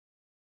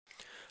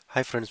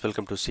Hi friends,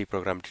 welcome to C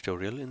program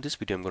tutorial. In this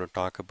video I'm going to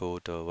talk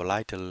about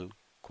volatile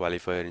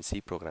qualifier in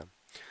C program.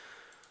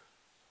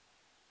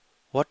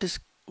 What is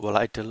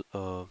volatile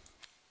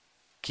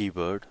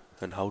keyword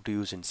and how to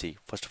use in C?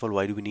 First of all,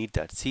 why do we need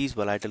that? C's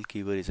volatile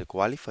keyword is a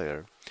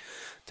qualifier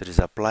that is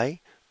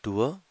applied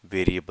to a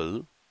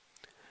variable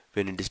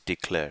when it is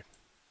declared,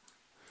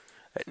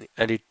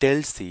 and it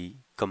tells the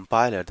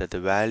compiler that the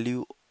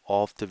value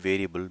of the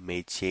variable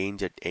may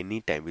change at any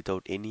time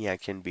without any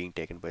action being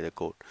taken by the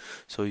code.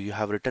 So you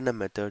have written a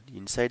method.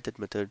 Inside that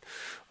method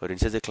or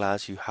inside the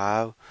class you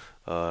have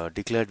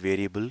declared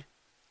variable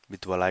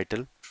with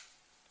volatile.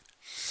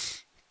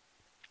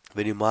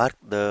 When you mark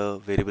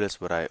the variable as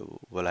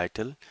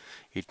volatile,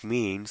 it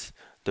means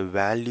the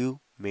value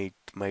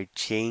might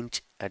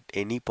change at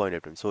any point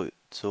of time.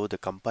 So the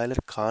compiler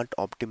can't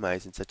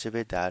optimize in such a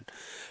way that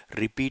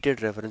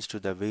repeated reference to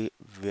the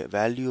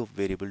value of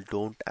variable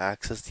don't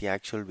access the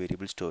actual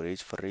variable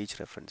storage for each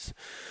reference.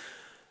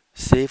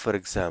 Say for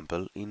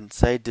example,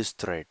 inside this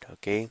thread,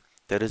 okay,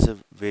 there is a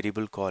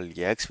variable called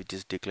x which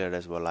is declared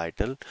as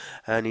volatile,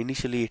 and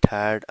initially it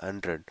had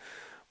 100,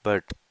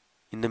 but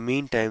in the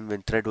meantime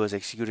when thread was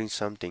executing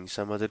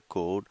some other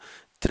code,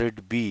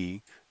 thread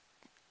B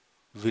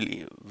will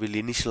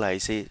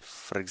initialize, say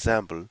for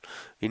example,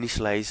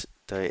 initialize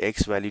the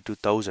x value to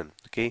 1000,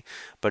 okay,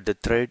 but the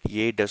thread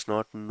A does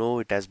not know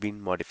it has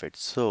been modified,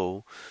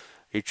 so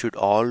it should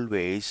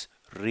always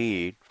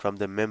read from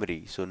the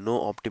memory, so no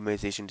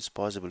optimization is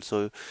possible.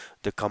 So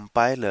the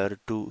compiler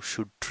to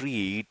should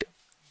treat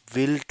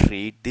will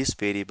treat this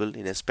variable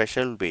in a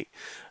special way,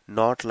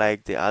 not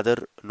like the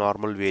other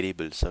normal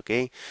variables.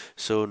 Okay,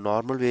 so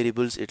normal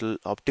variables it'll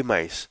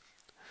optimize,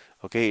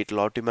 okay,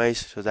 it'll optimize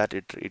so that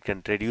it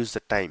can reduce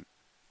the time,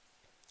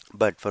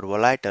 but for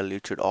volatile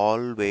it should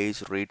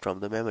always read from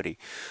the memory,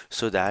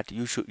 so that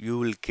you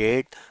will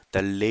get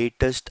the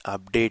latest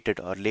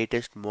updated or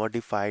latest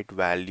modified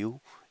value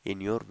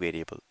in your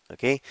variable.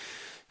 Okay,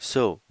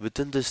 so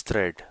within this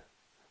thread,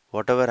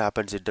 whatever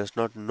happens it does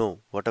not know.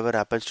 Whatever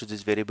happens to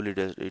this variable,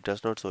 it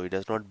does not, so it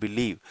does not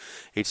believe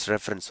its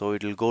reference, so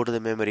it will go to the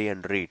memory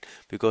and read,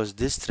 because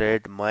this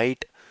thread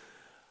might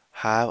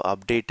have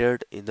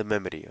updated in the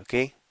memory.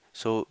 Okay,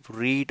 so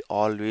read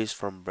always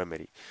from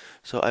memory.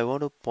 So I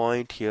want to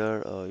point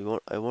here,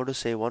 I want to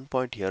say one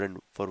point here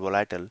for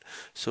volatile.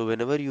 So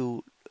whenever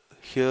you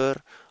hear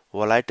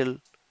volatile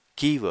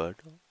keyword,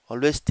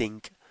 always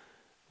think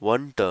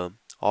one term,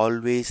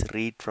 always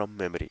read from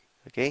memory.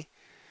 Okay,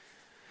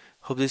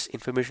 hope this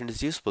information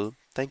is useful.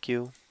 Thank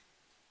you.